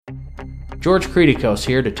George Creedicos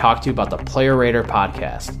here to talk to you about the Player Rater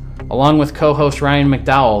podcast. Along with co-host Ryan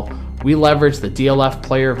McDowell, we leverage the DLF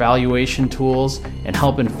player valuation tools and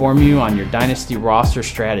help inform you on your Dynasty roster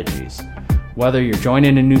strategies. Whether you're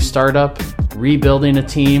joining a new startup, rebuilding a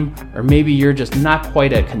team, or maybe you're just not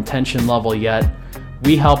quite at contention level yet,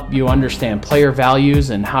 we help you understand player values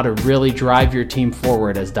and how to really drive your team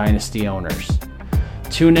forward as Dynasty owners.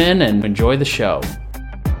 Tune in and enjoy the show.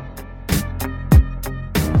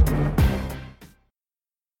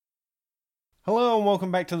 Hello and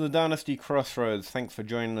welcome back to the Dynasty Crossroads. Thanks for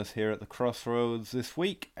joining us here at the Crossroads this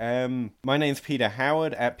week. My name's Peter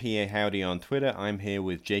Howard at PA Howdy on Twitter. I'm here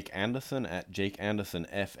with Jake Anderson at Jake Anderson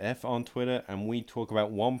FF on Twitter, and we talk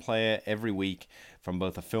about one player every week from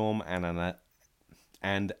both a film and an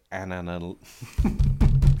and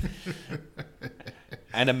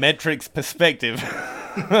a metrics perspective.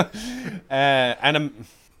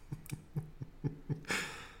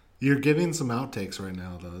 You're getting some outtakes right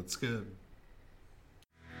now, though. It's good.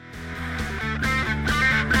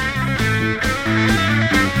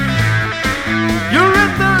 You're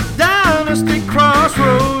at the Dynasty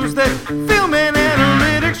Crossroads that film and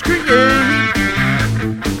analytics create.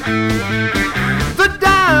 The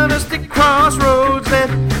Dynasty Crossroads that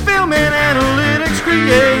film and analytics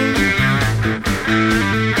create.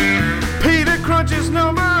 Peter crunches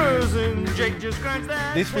numbers and Jake just grinds that.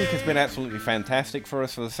 This week has been absolutely fantastic for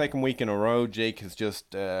us. For the second week in a row, Jake has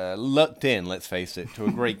just lucked in, let's face it, to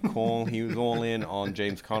a great call. He was all in on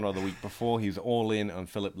James Conner the week before. He was all in on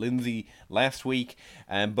Philip Lindsay last week.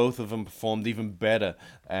 And both of them performed even better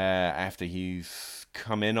after he's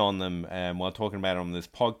come in on them while talking about it on this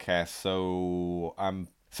podcast.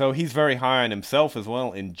 So he's very high on himself as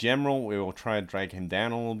well. In general, we will try to drag him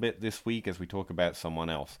down a little bit this week as we talk about someone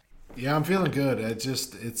else. Yeah, I'm feeling good.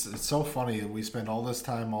 It's so funny. We spend all this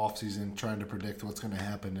time off season trying to predict what's going to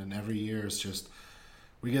happen, and every year it's just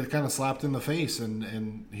we get kind of slapped in the face,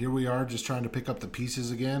 and here we are just trying to pick up the pieces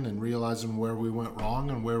again and realizing where we went wrong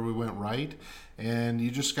and where we went right. And you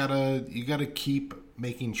just gotta keep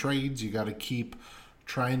making trades. You gotta keep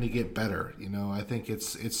trying to get better. You know, I think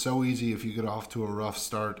it's so easy if you get off to a rough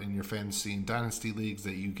start in your fantasy and dynasty leagues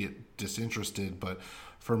that you get disinterested, but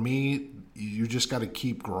for me, you just got to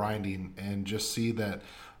keep grinding and just see that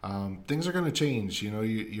things are going to change. You know,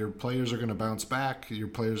 your players are going to bounce back. Your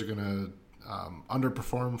players are going to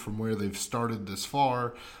underperform from where they've started this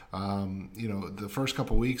far. You know, the first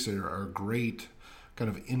couple weeks are great kind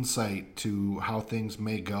of insight to how things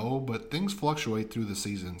may go, but things fluctuate through the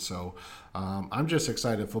season. So I'm just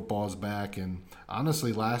excited football is back. And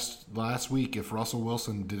honestly, last week, if Russell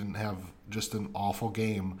Wilson didn't have just an awful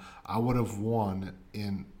game, I would have won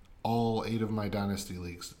in all 8 of my dynasty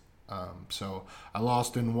leagues. So I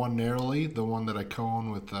lost in one narrowly, the one that I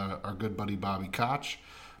co-own with our good buddy Bobby Koch,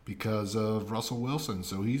 because of Russell Wilson.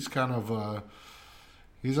 So he's kind of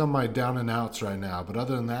he's on my down and outs right now. But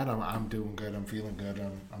other than that, I'm doing good. I'm feeling good.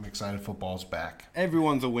 I'm excited football's back.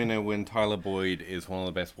 Everyone's a winner when Tyler Boyd is one of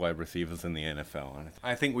the best wide receivers in the NFL. And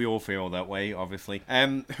I think we all feel that way, obviously.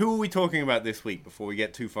 Who are we talking about this week before we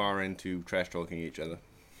get too far into trash talking each other?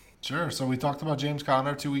 Sure. So we talked about James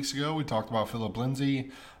Conner 2 weeks ago. We talked about Philip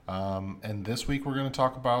Lindsay. And this week we're going to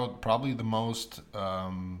talk about probably the most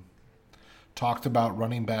talked about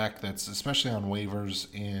running back that's especially on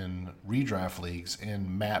waivers in redraft leagues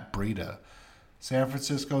in Matt Breida. San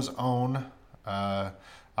Francisco's own.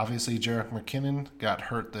 Obviously, Jerick McKinnon got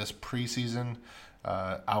hurt this preseason,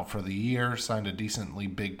 out for the year, signed a decently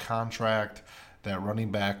big contract. That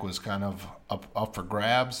running back was kind of up for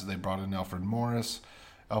grabs. They brought in Alfred Morris.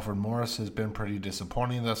 Alfred Morris has been pretty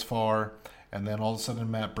disappointing thus far. And then all of a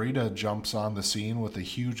sudden, Matt Breida jumps on the scene with a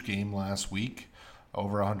huge game last week,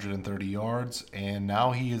 over 130 yards, and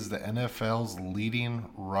now he is the NFL's leading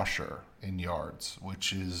rusher in yards,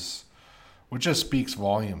 which just speaks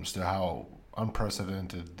volumes to how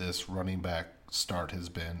unprecedented this running back start has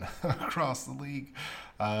been across the league.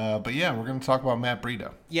 But yeah, we're going to talk about Matt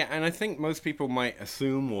Breida. Yeah, and I think most people might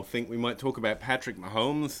assume or think we might talk about Patrick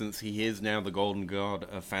Mahomes, since he is now the golden god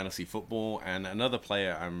of fantasy football, and another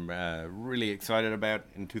player I'm really excited about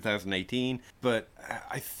in 2018. But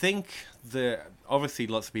I think obviously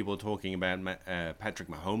lots of people are talking about Patrick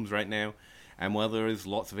Mahomes right now. And while there is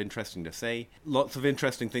lots of interesting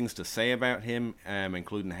things to say about him,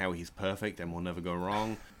 including how he's perfect and will never go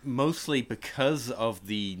wrong, mostly because of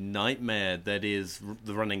the nightmare that is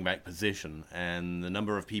the running back position and the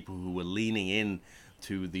number of people who were leaning in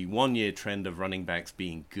to the one-year trend of running backs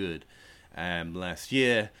being good. Last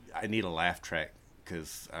year, I need a laugh track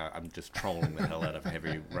because I'm just trolling the hell out of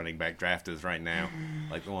heavy running back drafters right now,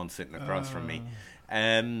 like the one sitting across from me.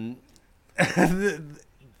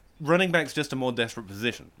 running back's just a more desperate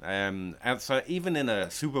position. Outside, even in a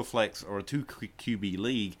super flex or a 2 QB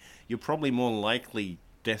league, you're probably more likely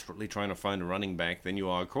desperately trying to find a running back than you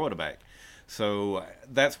are a quarterback. So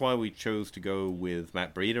that's why we chose to go with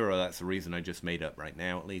Matt Breida, or that's the reason I just made up right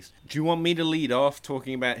now, at least. Do you want me to lead off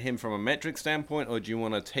talking about him from a metric standpoint, or do you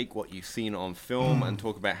want to take what you've seen on film and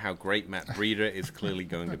talk about how great Matt Breida is clearly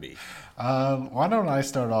going to be? Why don't I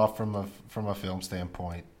start off from a film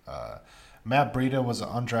standpoint? Matt Breida was an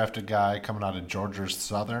undrafted guy coming out of Georgia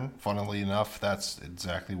Southern. Funnily enough, that's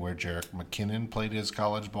exactly where Jerick McKinnon played his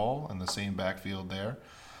college ball, in the same backfield there.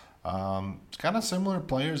 It's kind of similar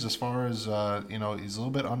players as far as, he's a little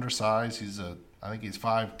bit undersized. I think he's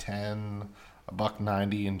 5'10",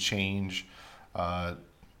 $190 and change.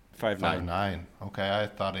 5'9". Okay, I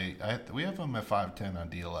thought we have him at 5'10" on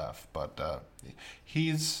DLF, but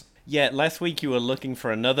he's... Yeah, last week you were looking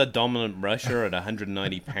for another dominant rusher at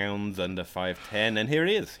 190 pounds, under 5'10", and here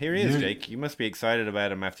he is. Jake. You must be excited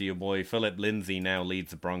about him after your boy Philip Lindsay now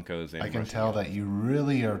leads the Broncos. I can tell that you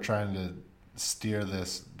really are trying to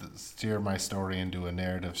steer my story into a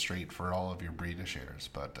narrative straight for all of your Breida shares,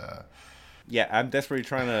 but yeah, I'm desperately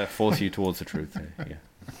trying to force you towards the truth here.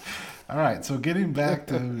 Yeah. All right, so getting back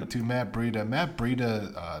to Matt Breida. Matt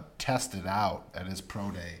Breida tested out at his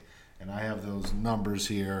pro day, and I have those numbers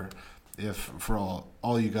here. If for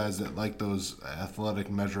all you guys that like those athletic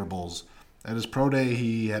measurables, at his pro day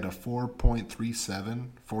he had a 4.37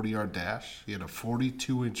 40-yard dash. He had a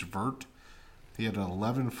 42-inch vert. He had an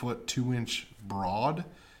 11-foot 2-inch broad,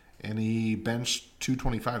 and he benched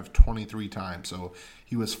 225 23 times. So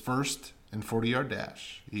he was first in 40-yard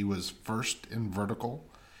dash. He was first in vertical.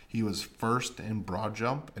 He was first in broad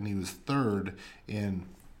jump, and he was third in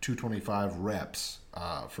 225 reps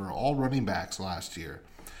for all running backs last year.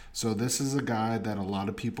 So this is a guy that a lot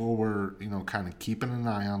of people were, kind of keeping an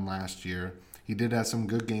eye on last year. He did have some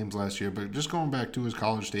good games last year, but just going back to his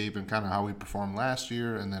college tape and kind of how he performed last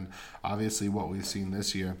year, and then obviously what we've seen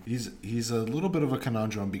this year, he's a little bit of a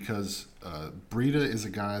conundrum because Breida is a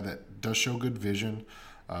guy that does show good vision.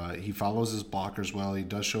 He follows his blockers well. He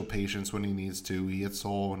does show patience when he needs to. He hits the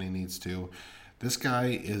hole when he needs to. This guy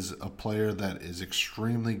is a player that is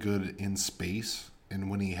extremely good in space, and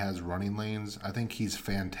when he has running lanes, I think he's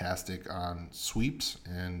fantastic on sweeps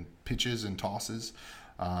and pitches and tosses.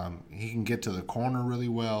 He can get to the corner really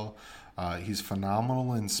well. He's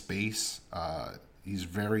phenomenal in space. He's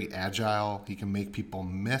very agile. He can make people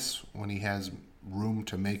miss when he has room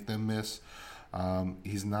to make them miss.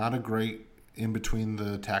 He's not a great in between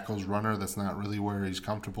the tackles runner. That's not really where he's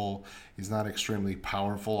comfortable. He's not extremely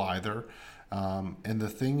powerful either. And the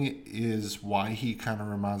thing is why he kind of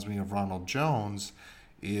reminds me of Ronald Jones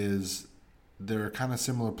is they're kind of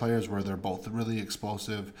similar players where they're both really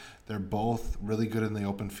explosive. They're both really good in the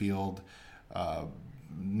open field.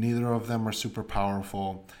 Neither of them are super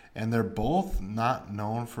powerful. And they're both not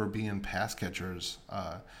known for being pass catchers.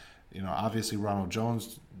 Obviously Ronald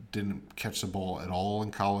Jones didn't catch the ball at all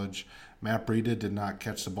in college. Matt Breida did not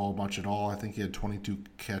catch the ball much at all. I think he had 22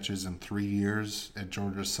 catches in 3 years at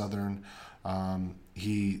Georgia Southern.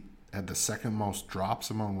 He had the second most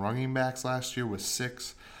drops among running backs last year with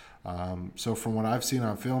 6. So from what I've seen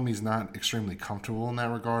on film, he's not extremely comfortable in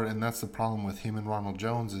that regard, and that's the problem with him and Ronald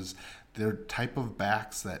Jones is they're type of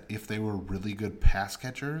backs that if they were really good pass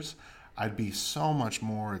catchers, I'd be so much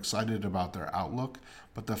more excited about their outlook.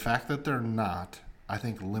 But the fact that they're not, I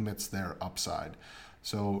think, limits their upside.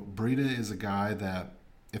 So Breida is a guy that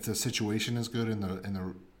if the situation is good and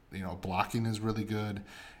the blocking is really good,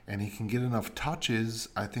 and he can get enough touches,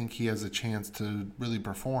 I think he has a chance to really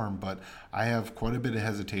perform. But I have quite a bit of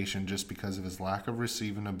hesitation just because of his lack of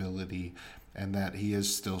receiving ability and that he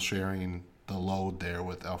is still sharing the load there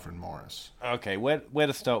with Alfred Morris. Okay, where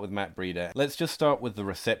to start with Matt Breida? Let's just start with the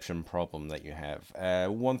reception problem that you have.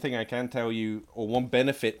 One thing I can tell you, or one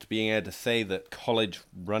benefit to being able to say that college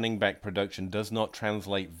running back production does not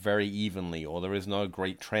translate very evenly, or there is not a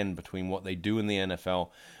great trend between what they do in the NFL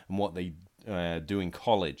and what they do in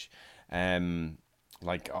college. The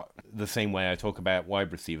same way I talk about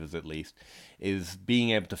wide receivers, at least, is being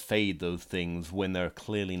able to fade those things when they're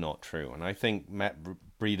clearly not true. And I think Matt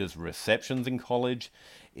Breida's receptions in college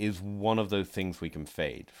is one of those things we can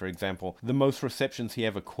fade. For example, the most receptions he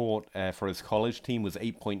ever caught for his college team was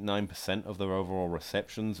 8.9% of their overall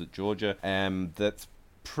receptions at Georgia. That's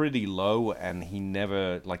pretty low, and he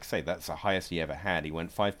never, that's the highest he ever had. He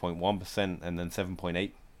went 5.1% and then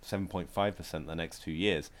 7.5% the next 2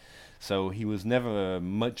 years. So he was never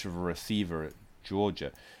much of a receiver at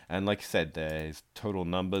Georgia. And like I said, his total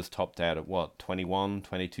numbers topped out at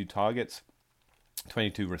 22 targets?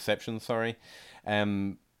 22 receptions, sorry.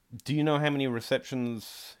 Do you know how many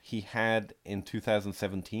receptions he had in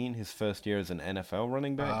 2017, his first year as an NFL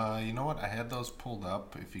running back? You know what? I had those pulled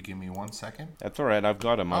up. If you give me 1 second. That's all right. I've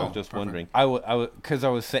got him. I was just wondering. Because I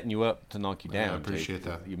was setting you up to knock you down. I appreciate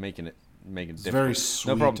that. You're making it it's very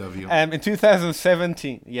sweet of you. In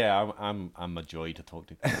 2017, I'm a joy to talk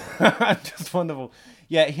to. Just wonderful.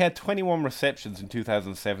 Yeah, he had 21 receptions in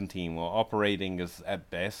 2017 while operating as, at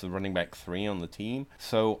best, a running back 3 on the team.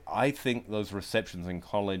 So I think those receptions in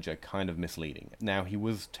college are kind of misleading. Now, he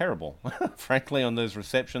was terrible, frankly, on those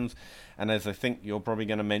receptions. And as I think you're probably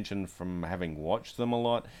going to mention from having watched them a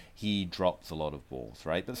lot, he drops a lot of balls,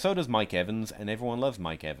 right? But so does Mike Evans, and everyone loves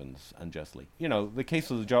Mike Evans, unjustly. You know, the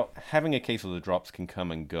case of the drop, having a case of the drops can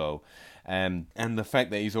come and go. And the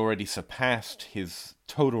fact that he's already surpassed his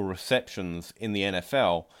total receptions in the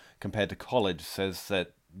NFL compared to college says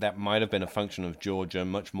that might have been a function of Georgia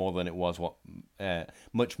much more than it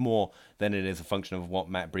is a function of what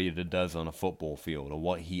Matt Breida does on a football field or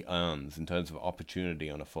what he earns in terms of opportunity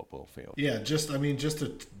on a football field. Yeah, just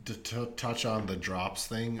to touch on the drops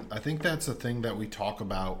thing, I think that's a thing that we talk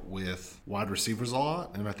about with wide receivers a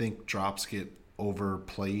lot, and I think drops get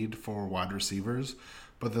overplayed for wide receivers.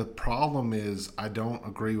 But the problem is I don't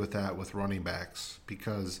agree with that with running backs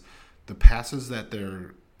because the passes that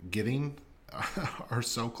they're getting are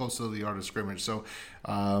so close to the yard of scrimmage. So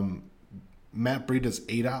Matt Breida's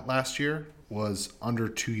ADOT last year was under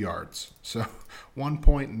 2 yards. So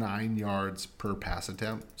 1.9 yards per pass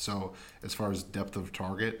attempt. So as far as depth of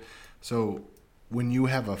target. So when you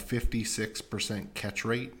have a 56% catch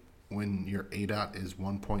rate, when your ADOT is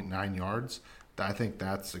 1.9 yards, I think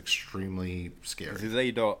that's extremely scary. His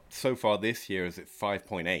ADOT so far this year is at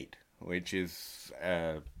 5.8, which is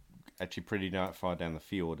actually pretty far down the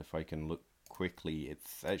field. If I can look quickly,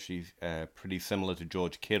 it's actually pretty similar to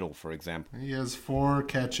George Kittle, for example. He has 4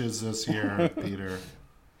 catches this year, Peter.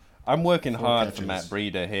 I'm working hard for Matt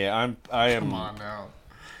Breida here. I am. Come on now.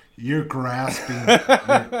 You're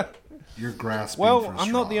grasping. You're grasping for straws.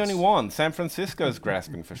 I'm not the only one. San Francisco's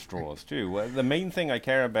grasping for straws, too. Well, the main thing I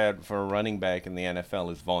care about for a running back in the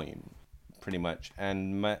NFL is volume, pretty much.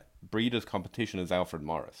 And Matt Breida's competition is Alfred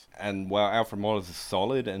Morris. And while Alfred Morris is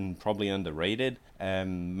solid and probably underrated,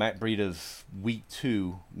 Matt Breida's week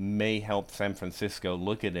 2 may help San Francisco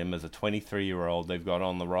look at him as a 23-year-old they've got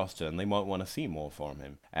on the roster, and they might want to see more from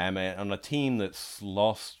him. On a team that's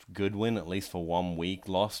lost Goodwin, at least for 1 week,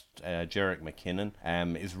 lost Jerick McKinnon,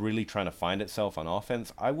 is really trying to find itself on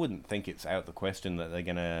offense, I wouldn't think it's out the question that they're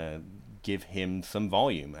going to give him some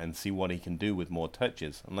volume and see what he can do with more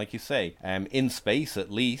touches. And like you say, in space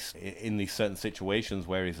at least, in these certain situations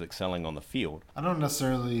where he's excelling on the field. I don't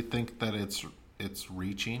necessarily think that it's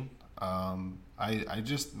reaching. I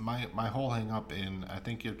just my whole hang up in I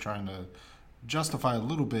think you're trying to justify a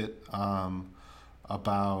little bit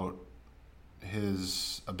about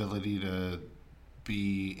his ability to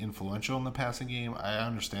be influential in the passing game. I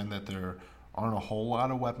understand that there aren't a whole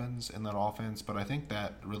lot of weapons in that offense, but I think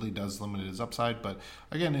that really does limit his upside. But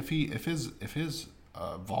again, if his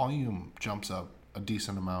volume jumps up a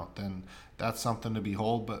decent amount, then that's something to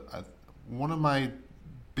behold. But one of my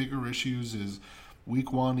bigger issues is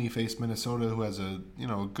week 1 he faced Minnesota, who has a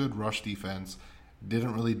good rush defense,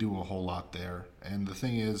 didn't really do a whole lot there. And the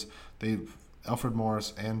thing is, Alfred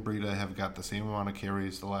Morris and Breida have got the same amount of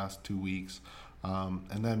carries the last 2 weeks,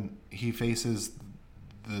 and then he faces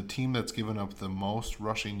the team that's given up the most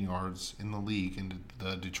rushing yards in the league in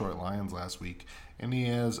the Detroit Lions last week, and he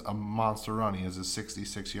has a monster run. He has a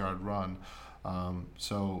 66-yard run.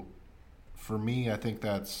 So for me, I think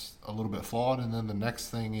that's a little bit flawed. And then the next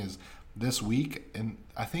thing is this week, and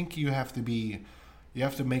I think you have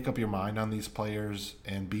to make up your mind on these players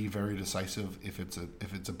and be very decisive if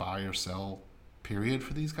it's a buy or sell period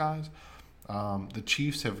for these guys. The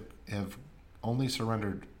Chiefs have only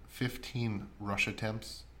surrendered 15 rush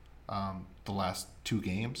attempts the last 2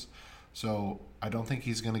 games. So I don't think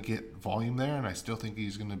he's going to get volume there, and I still think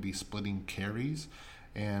he's going to be splitting carries.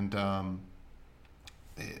 And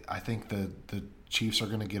I think the Chiefs are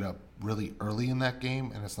going to get up really early in that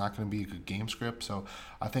game, and it's not going to be a good game script. So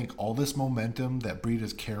I think all this momentum that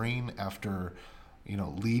Breida's carrying after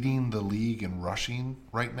leading the league in rushing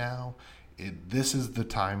right now, this is the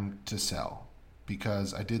time to sell.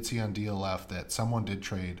 Because I did see on DLF that someone did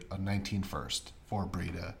trade a 19 first for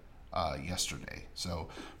Breida yesterday. So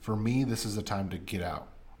for me, this is the time to get out.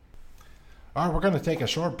 All right, we're going to take a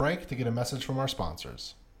short break to get a message from our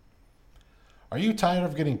sponsors. Are you tired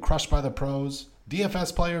of getting crushed by the pros?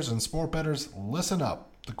 DFS players and sport bettors, listen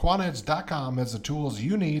up. TheQuantEdge.com has the tools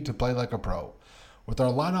you need to play like a pro. With our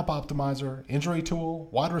lineup optimizer, injury tool,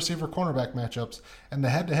 wide receiver cornerback matchups, and the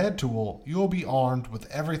head-to-head tool, you will be armed with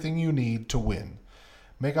everything you need to win.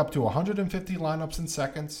 Make up to 150 lineups in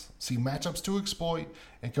seconds, see matchups to exploit,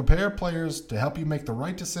 and compare players to help you make the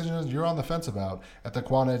right decisions you're on the fence about at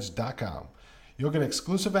thequantedge.com. You'll get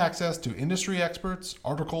exclusive access to industry experts,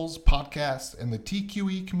 articles, podcasts, and the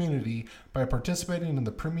TQE community by participating in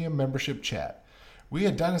the premium membership chat. We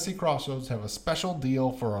at Dynasty Crossroads have a special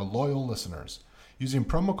deal for our loyal listeners. Using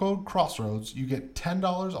promo code Crossroads, you get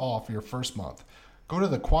 $10 off your first month. Go to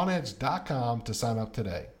thequantedge.com to sign up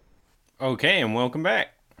today. Okay, and welcome back.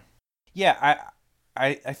 Yeah,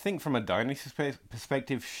 I think from a Dynasty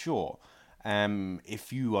perspective, sure.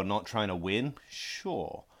 If you are not trying to win,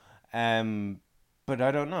 sure. But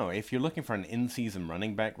I don't know. If you're looking for an in-season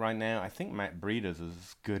running back right now, I think Matt Breida's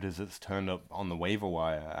as good as it's turned up on the waiver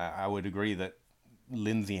wire. I would agree that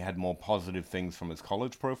Lindsey had more positive things from his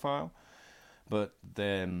college profile, but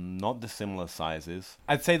they're not dissimilar sizes.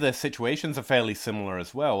 I'd say their situations are fairly similar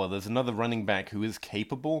as well. Well, there's another running back who is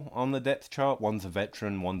capable on the depth chart. One's a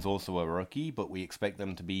veteran, one's also a rookie, but we expect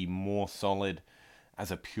them to be more solid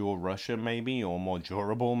as a pure rusher maybe, or more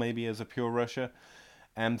durable maybe as a pure rusher.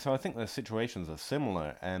 And so I think their situations are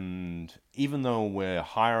similar. And even though we're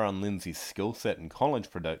higher on Lindsey's skill set and college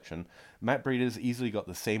production, Matt Breida's easily got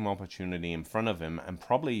the same opportunity in front of him, and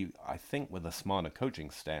probably, I think, with a smarter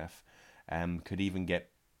coaching staff, could even get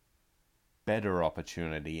better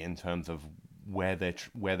opportunity in terms of where they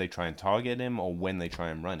try and target him or when they try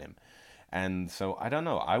and run him. And so I don't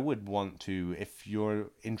know. I would want to, if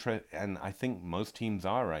you're interested, and I think most teams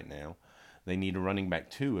are right now, they need a running back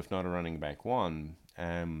 2, if not a running back 1.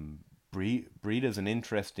 Breida's an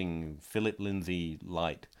interesting Philip Lindsay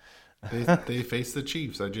light. They face the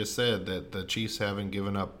Chiefs. I just said that the Chiefs haven't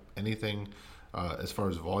given up anything as far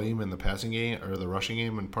as volume in the passing game or the rushing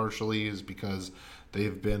game, and partially is because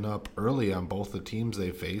they've been up early on both the teams they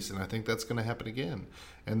face, and I think that's going to happen again.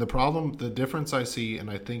 And the difference I see, and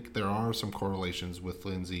I think there are some correlations with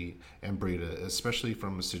Lindsey and Breida, especially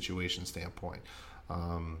from a situation standpoint.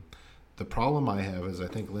 The problem I have is I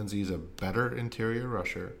think Lindsey's a better interior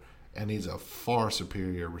rusher, and he's a far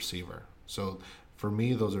superior receiver. So for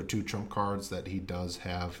me, those are two trump cards that he does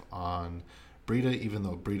have on Breida, even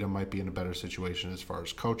though Breida might be in a better situation as far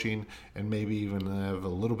as coaching and maybe even have a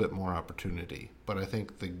little bit more opportunity. But I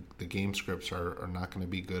think the game scripts are not going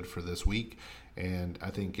to be good for this week. And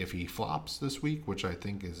I think if he flops this week, which I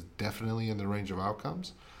think is definitely in the range of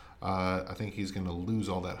outcomes, I think he's going to lose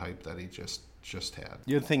all that hype that he just had.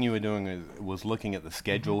 The other thing you were doing was looking at the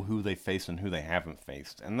schedule, who they faced and who they haven't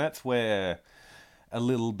faced. And that's where a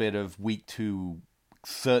little bit of week 2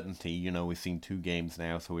 certainty, we've seen 2 games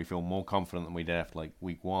now, so we feel more confident than we did after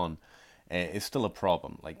week 1, is still a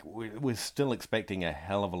problem. We're still expecting a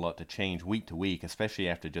hell of a lot to change week to week, especially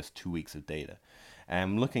after just 2 weeks of data.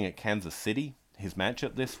 Looking at Kansas City, his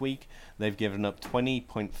matchup this week, they've given up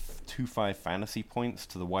 20.25 fantasy points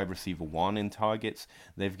to the wide receiver 1 in targets.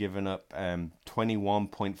 They've given up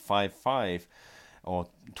 21.55 or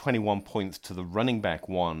 21 points to the running back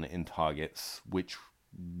 1 in targets, which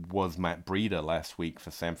was Matt Breida last week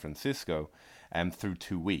for San Francisco, through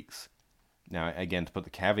 2 weeks. Now, again, to put the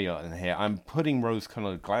caveat in here, I'm putting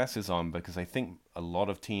rose-colored glasses on because I think a lot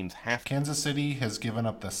of teams have... Kansas City has given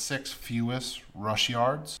up the 6th fewest rush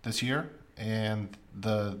yards this year, and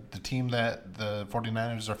the team that the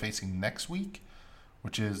 49ers are facing next week,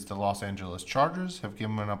 which is the Los Angeles Chargers, have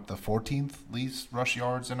given up the 14th least rush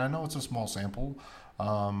yards. And I know it's a small sample,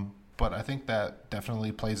 but I think that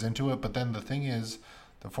definitely plays into it. But then the thing is,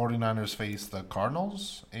 the 49ers face the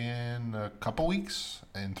Cardinals in a couple weeks,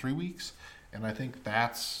 in 3 weeks. And I think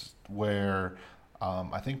that's where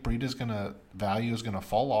I think Breida's value is going to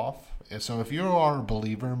fall off. So if you are a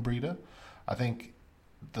believer in Breida, I think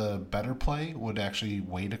the better play would actually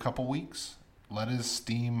wait a couple weeks, let his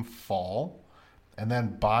steam fall, and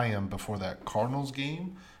then buy him before that Cardinals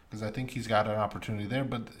game, because I think he's got an opportunity there.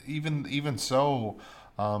 But even so,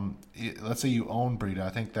 let's say you own Breida,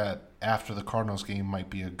 I think that after the Cardinals game might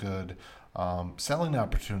be a good selling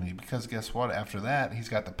opportunity, because guess what? After that, he's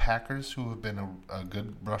got the Packers, who have been a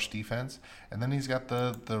good rush defense, and then he's got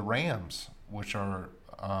the Rams, which are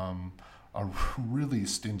a really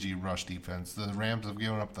stingy rush defense. The Rams have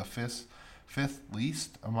given up the fifth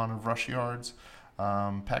least amount of rush yards.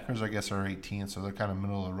 Packers, I guess, are 18th, so they're kind of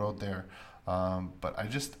middle of the road there. But I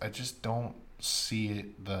just don't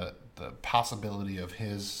see the possibility of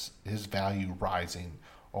his value rising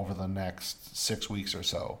over the next 6 weeks or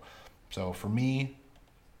so. So for me,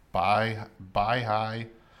 buy high,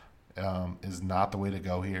 is not the way to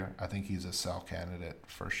go here. I think he's a sell candidate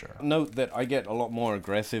for sure. Note that I get a lot more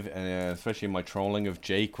aggressive, especially in my trolling of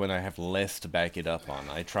Jake, when I have less to back it up on.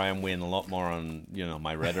 I try and win a lot more on,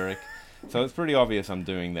 my rhetoric. So it's pretty obvious I'm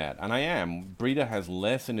doing that. And I am. Breida has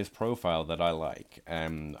less in his profile that I like.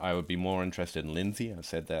 I would be more interested in Lindsay. I've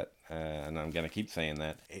said that, and I'm going to keep saying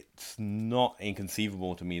that. It's not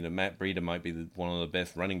inconceivable to me that Matt Breida might be one of the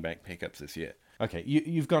best running back pickups this year. Okay,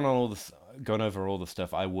 you've gone over all the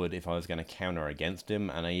stuff I would if I was going to counter against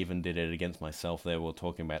him, and I even did it against myself there while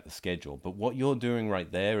talking about the schedule. But what you're doing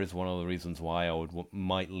right there is one of the reasons why I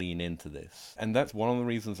might lean into this. And that's one of the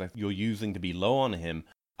reasons you're using to be low on him.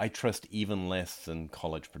 I trust even less than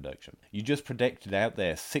college production. You just projected out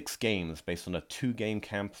there 6 games based on a 2-game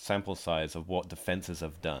sample size of what defenses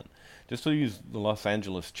have done. Just to use the Los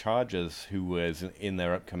Angeles Chargers, who was in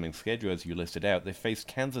their upcoming schedule, as you listed out, they faced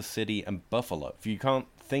Kansas City and Buffalo. If you can't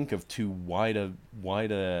think of two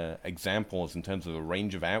wider examples in terms of the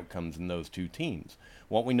range of outcomes in those two teams,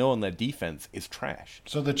 what we know on their defense is trash.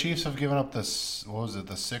 So the Chiefs have given up the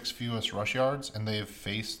 6th fewest rush yards, and they've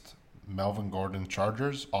faced Melvin Gordon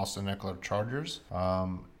Chargers, Austin Eckler Chargers,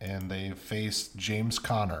 and they faced James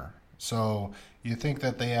Conner. So you think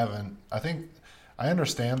that they haven't... I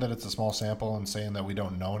understand that it's a small sample and saying that we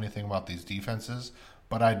don't know anything about these defenses,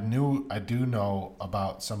 but I do know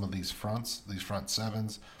about some of these front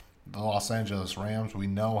sevens. The Los Angeles Rams, we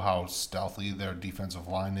know how stealthy their defensive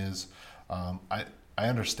line is. I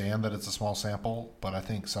understand that it's a small sample, but I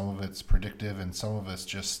think some of it's predictive and some of it's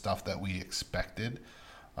just stuff that we expected.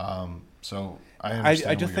 So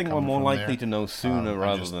I just think we're more likely to know sooner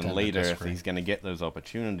rather than later if he's going to get those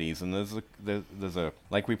opportunities. And there's a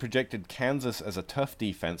like we projected Kansas as a tough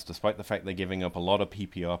defense, despite the fact they're giving up a lot of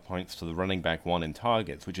PPR points to the running back one in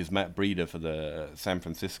targets, which is Matt Breida for the San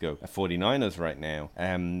Francisco 49ers right now.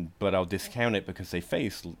 But I'll discount it because they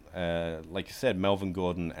face, like you said, Melvin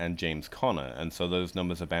Gordon and James Conner, and so those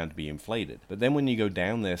numbers are bound to be inflated. But then when you go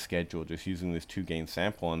down their schedule, just using this 2-game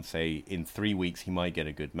sample and say in 3 weeks he might get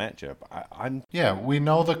a good matchup, we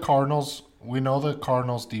know the Cardinals. We know the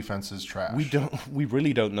Cardinals' defense is trash. We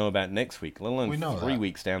really don't know about next week, let alone we know 3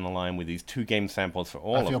 weeks down the line with these 2-game samples for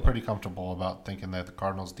all of them. I feel pretty comfortable about thinking that the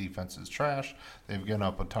Cardinals' defense is trash. They've given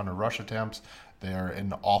up a ton of rush attempts. They're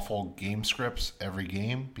in awful game scripts every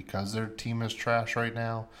game because their team is trash right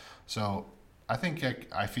now. So I think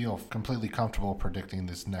I feel completely comfortable predicting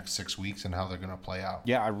this next 6 weeks and how they're going to play out.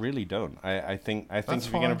 Yeah, I really don't. I think if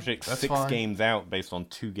you're going to predict 6 games out based on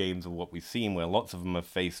 2 games of what we've seen, where lots of them have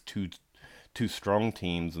faced two strong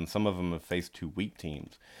teams and some of them have faced 2 weak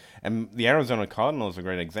teams. And the Arizona Cardinals are a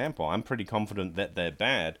great example. I'm pretty confident that they're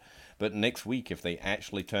bad, but next week, if they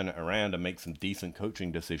actually turn it around and make some decent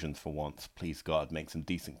coaching decisions for once, please God, make some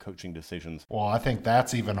decent coaching decisions. Well, I think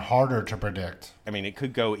that's even harder to predict. I mean, it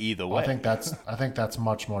could go either way. I think that's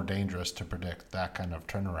much more dangerous to predict that kind of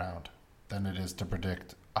turnaround than it is to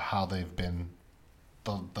predict how they've been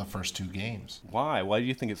the first 2 games. Why? Why do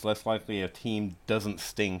you think it's less likely a team doesn't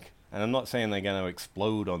stink? And I'm not saying they're going to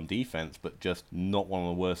explode on defense, but just not one of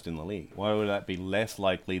the worst in the league. Why would that be less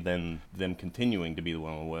likely than them continuing to be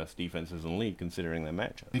one of the worst defenses in the league, considering their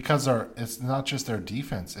matchup? Because it's not just their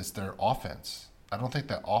defense, it's their offense. I don't think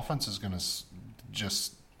that offense is going to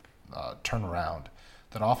just turn around.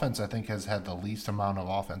 That offense, I think, has had the least amount of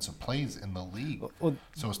offensive plays in the league.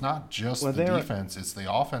 So it's not just the defense, it's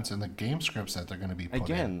the offense and the game scripts that they're going to be put in.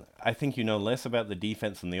 Again, I think you know less about the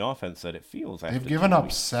defense than the offense that it feels after They've given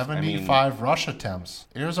up 75 rush attempts.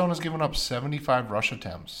 Arizona's given up 75 rush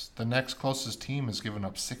attempts. The next closest team has given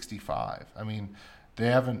up 65. I mean, they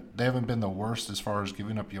haven't been the worst as far as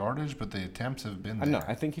giving up yardage, but the attempts have been there. No,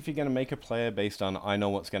 I think if you're going to make a player based on I know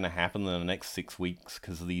what's going to happen in the next 6 weeks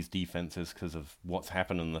because of these defenses, because of what's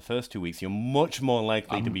happened in the first 2 weeks, you're much more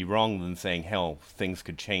likely to be wrong than saying, hell, things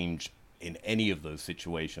could change in any of those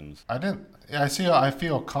situations. I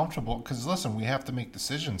feel comfortable because, listen, we have to make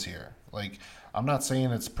decisions here. Like, I'm not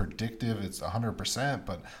saying it's predictive, it's 100%,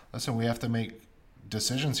 but listen, we have to make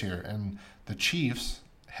decisions here. And the Chiefs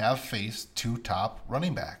have faced 2 top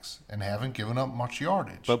running backs and haven't given up much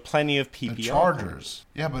yardage. But plenty of PPR. The Chargers.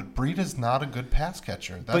 Yeah, but Breida's not a good pass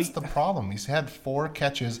catcher. That's the problem. He's had 4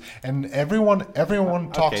 catches, and everyone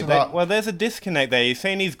talks about... Well, there's a disconnect there. He's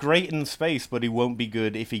saying he's great in space, but he won't be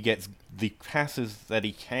good if he gets the passes that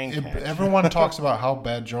he can catch. Everyone talks about how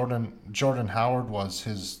bad Jordan Howard was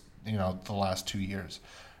the last 2 years.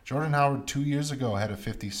 Jordan Howard 2 years ago had a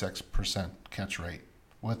 56% catch rate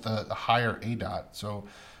with a higher ADOT. So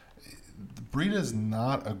Breida is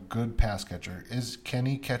not a good pass catcher. Can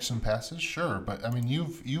he catch some passes? Sure, but I mean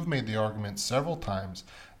you've made the argument several times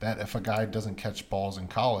that if a guy doesn't catch balls in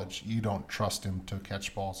college, you don't trust him to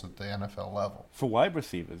catch balls at the NFL level. For wide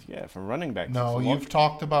receivers, yeah. For running backs, no, you've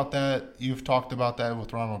talked about that. You've talked about that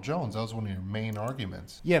with Ronald Jones. That was one of your main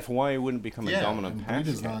arguments. Yeah, for why he wouldn't become a dominant pass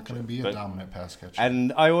catcher. Breida's not going to be a dominant pass catcher.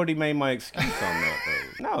 And I already made my excuse on that,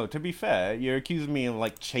 though. No, to be fair, you're accusing me of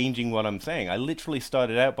like changing what I'm saying. I literally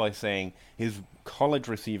started out by saying his college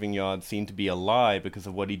receiving yards seem to be a lie because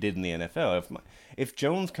of what he did in the NFL. If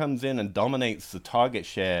Jones comes in and dominates the target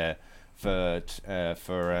share for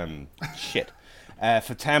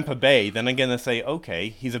Tampa Bay, then I'm going to say, okay,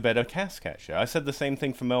 he's a better pass catcher. I said the same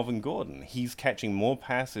thing for Melvin Gordon. He's catching more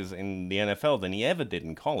passes in the NFL than he ever did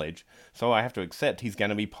in college, so I have to accept he's going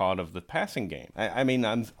to be part of the passing game.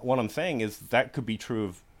 What I'm saying is that could be true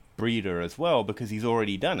of Breida as well, because he's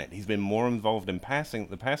already done it. He's been more involved in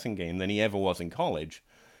the passing game than he ever was in college,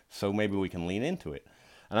 so maybe we can lean into it.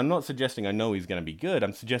 And I'm not suggesting I know he's going to be good.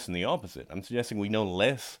 I'm suggesting the opposite. I'm suggesting we know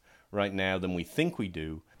less right now than we think we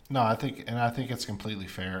do. No, I think it's completely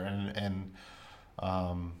fair, and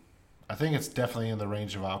I think it's definitely in the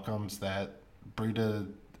range of outcomes that Breida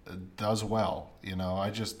does well.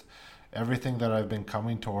 Everything that I've been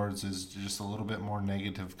coming towards is just a little bit more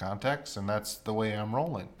negative context, and that's the way I'm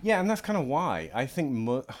rolling. Yeah, and that's kind of why I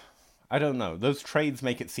think. I don't know. Those trades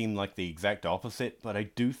make it seem like the exact opposite, but I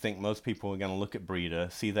do think most people are going to look at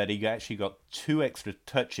Breida, see that he actually got 2 extra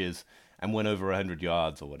touches and went over 100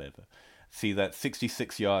 yards or whatever. See that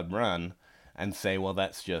 66-yard run and say, well,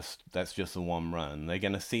 that's just the one run. They're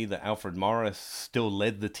going to see that Alfred Morris still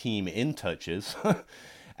led the team in touches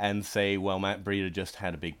and say, well, Matt Breida just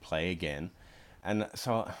had a big play again. And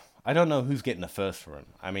so I don't know who's getting the first for him.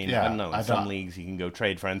 I don't know. In some leagues, you can go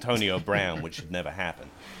trade for Antonio Brown, which should never happen.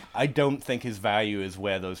 I don't think his value is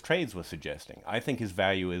where those trades were suggesting. I think his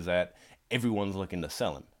value is that everyone's looking to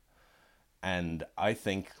sell him. And I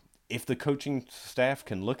think if the coaching staff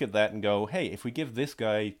can look at that and go, hey, if we give this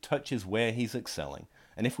guy touches where he's excelling,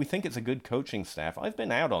 and if we think it's a good coaching staff, I've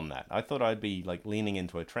been out on that. I thought I'd be like leaning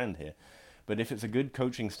into a trend here. But if it's a good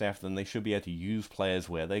coaching staff, then they should be able to use players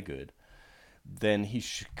where they're good. Then he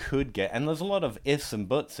could get, and there's a lot of ifs and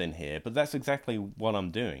buts in here, but that's exactly what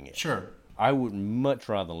I'm doing. Sure. I would much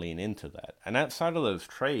rather lean into that. And outside of those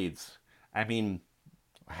trades,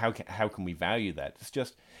 how can we value that?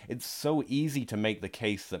 It's so easy to make the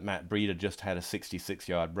case that Matt Breida just had a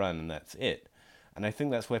 66-yard run and that's it. And I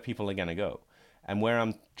think that's where people are going to go. And where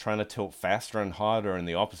I'm trying to tilt faster and harder in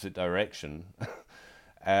the opposite direction,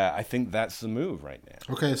 I think that's the move right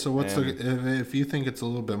now. Okay, so if you think it's a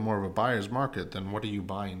little bit more of a buyer's market, then what are you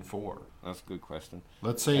buying for? That's a good question.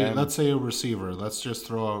 Let's say a receiver. Let's just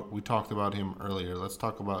throw out. We talked about him earlier. Let's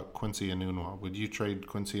talk about Quincy Enunwa. Would you trade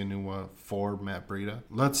Quincy Enunwa for Matt Breida?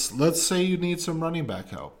 Let's say you need some running back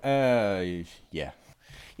help. Yeah.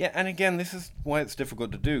 And again, this is why it's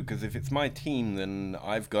difficult to do, because if it's my team, then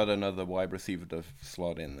I've got another wide receiver to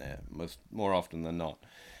slot in there more often than not.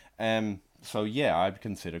 So yeah, I'd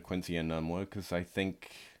consider Quincy Enunwa because I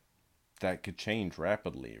think that could change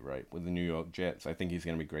rapidly, right? With the New York Jets, I think he's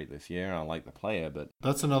going to be great this year. I like the player, but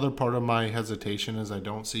that's another part of my hesitation is I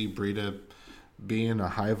don't see Breida being a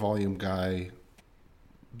high volume guy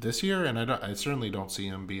this year, and I certainly don't see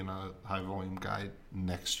him being a high volume guy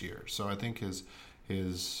next year. So I think his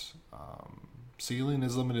ceiling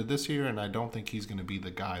is limited this year, and I don't think he's going to be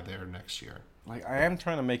the guy there next year. Like, I am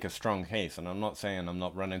trying to make a strong case, and I'm not saying I'm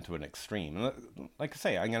not running to an extreme. Like I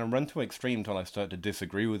say, I'm going to run to extreme until I start to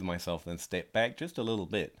disagree with myself, then step back just a little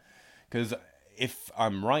bit. Because if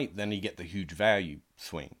I'm right, then you get the huge value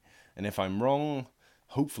swing. And if I'm wrong,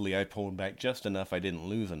 hopefully I pulled back just enough I didn't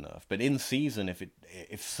lose enough. But in season,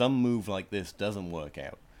 if some move like this doesn't work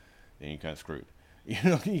out, then you're kind of screwed.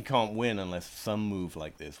 You can't win unless some move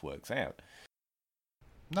like this works out.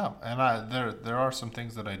 No, and there are some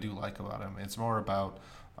things that I do like about him. It's more about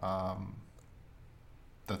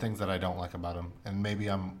the things that I don't like about him, and maybe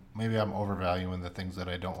I'm overvaluing the things that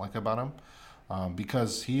I don't like about him,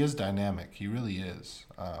 because he is dynamic. He really is,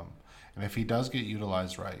 and if he does get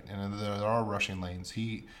utilized right, and there are rushing lanes,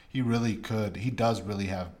 he does really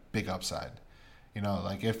have big upside.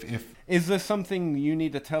 Like if is there something you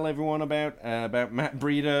need to tell everyone about Matt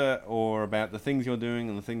Breida, or about the things you're doing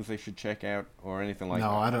and the things they should check out, or anything like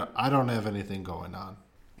that? No, I don't have anything going on.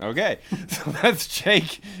 Okay, so that's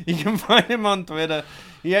Jake. You can find him on Twitter.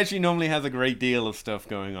 He actually normally has a great deal of stuff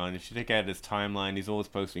going on. You should check out his timeline. He's always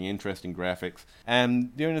posting interesting graphics.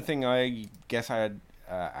 And the only thing I guess I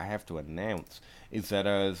have to announce is that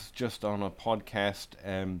I was just on a podcast.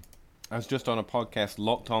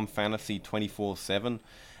 Locked On Fantasy 24/7,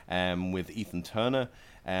 with Ethan Turner.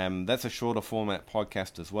 That's a shorter format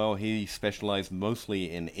podcast as well. He specialized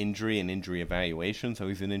mostly in injury and injury evaluation, so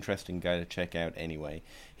he's an interesting guy to check out anyway.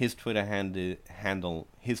 His Twitter handle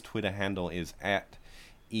is at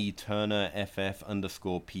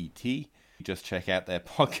eTurnerFF_PT. Just check out their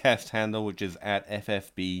podcast handle, which is at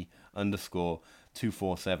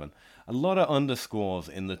FFB_247. A lot of underscores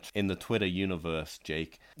in the Twitter universe,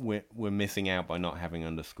 Jake. We're missing out by not having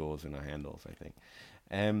underscores in our handles, I think.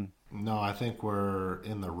 No, I think we're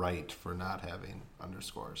in the right for not having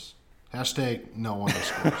underscores. Hashtag no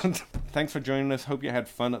underscores. Thanks for joining us. Hope you had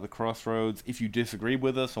fun at the Crossroads. If you disagree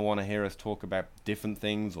with us or want to hear us talk about different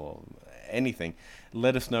things or anything,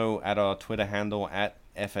 let us know at our Twitter handle at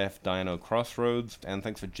FFDynoCrossroads. And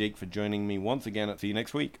thanks for Jake for joining me once again. See you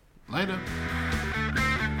next week. Later.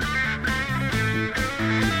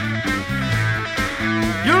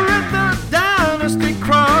 You're at the Dynasty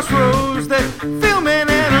Crossroads that film and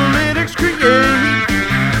analytics create.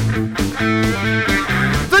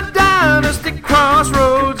 The Dynasty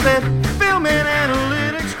Crossroads that film and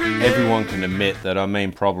analytics create. Everyone can admit that our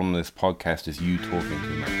main problem in this podcast is you talking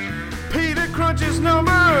too much. Peter crunches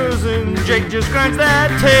numbers and Jake just grinds that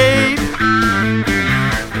tape.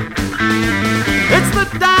 It's the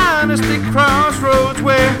Dynasty Crossroads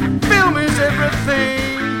where film is everything.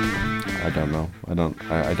 I don't know.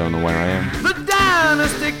 I don't know where I am. The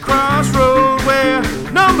Dynasty Crossroad where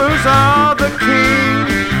numbers are the king.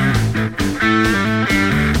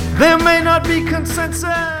 There may not be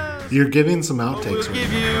consensus. You're giving some outtakes. We'll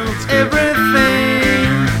give you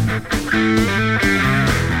everything.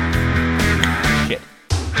 Shit.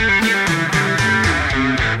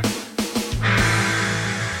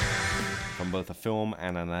 From both a film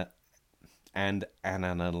and an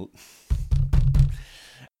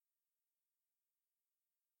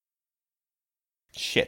Shit.